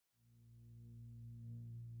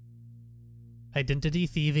Identity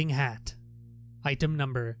Thieving Hat. Item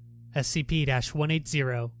Number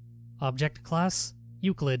SCP-180. Object Class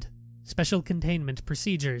Euclid. Special Containment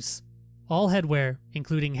Procedures. All headwear,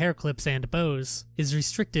 including hair clips and bows, is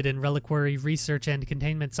restricted in Reliquary Research and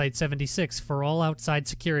Containment Site 76 for all outside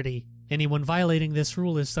security. Anyone violating this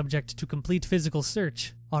rule is subject to complete physical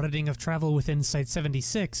search, auditing of travel within Site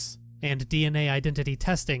 76, and DNA identity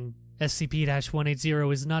testing.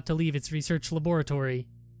 SCP-180 is not to leave its research laboratory.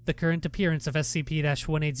 The current appearance of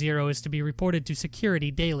SCP-180 is to be reported to security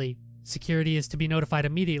daily. Security is to be notified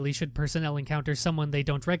immediately should personnel encounter someone they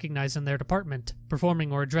don't recognize in their department,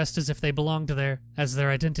 performing or dressed as if they belonged there, as their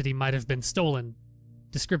identity might have been stolen.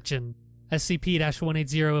 Description: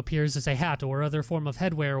 SCP-180 appears as a hat or other form of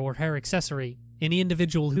headwear or hair accessory. Any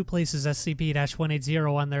individual who places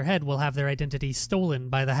SCP-180 on their head will have their identity stolen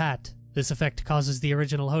by the hat. This effect causes the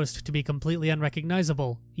original host to be completely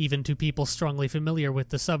unrecognizable, even to people strongly familiar with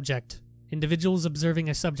the subject. Individuals observing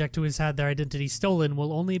a subject who has had their identity stolen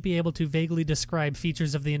will only be able to vaguely describe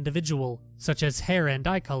features of the individual, such as hair and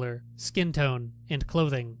eye color, skin tone, and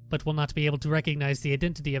clothing, but will not be able to recognize the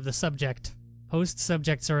identity of the subject. Host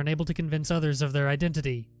subjects are unable to convince others of their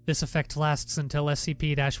identity. This effect lasts until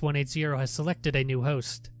SCP-180 has selected a new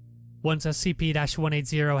host. Once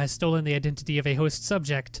SCP-180 has stolen the identity of a host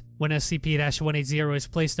subject, when SCP-180 is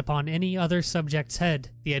placed upon any other subject's head,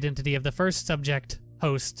 the identity of the first subject,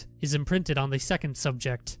 host, is imprinted on the second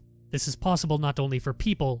subject. This is possible not only for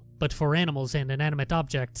people, but for animals and inanimate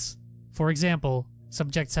objects. For example,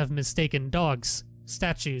 subjects have mistaken dogs,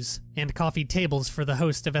 statues, and coffee tables for the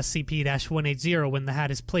host of SCP-180 when the hat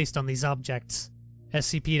is placed on these objects.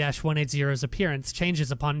 SCP-180's appearance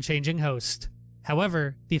changes upon changing host.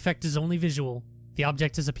 However, the effect is only visual. The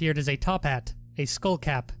object has appeared as a top hat, a skull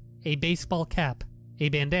cap, a baseball cap, a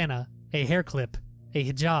bandana, a hair clip, a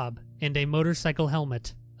hijab, and a motorcycle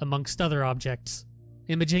helmet, amongst other objects.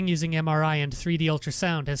 Imaging using MRI and 3D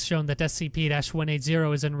ultrasound has shown that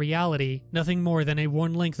SCP-180 is in reality nothing more than a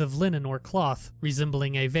worn length of linen or cloth,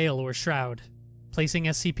 resembling a veil or shroud. Placing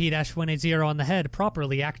SCP-180 on the head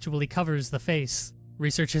properly actually covers the face.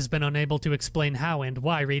 Research has been unable to explain how and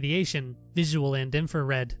why radiation, visual and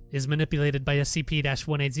infrared, is manipulated by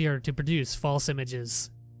SCP-180 to produce false images.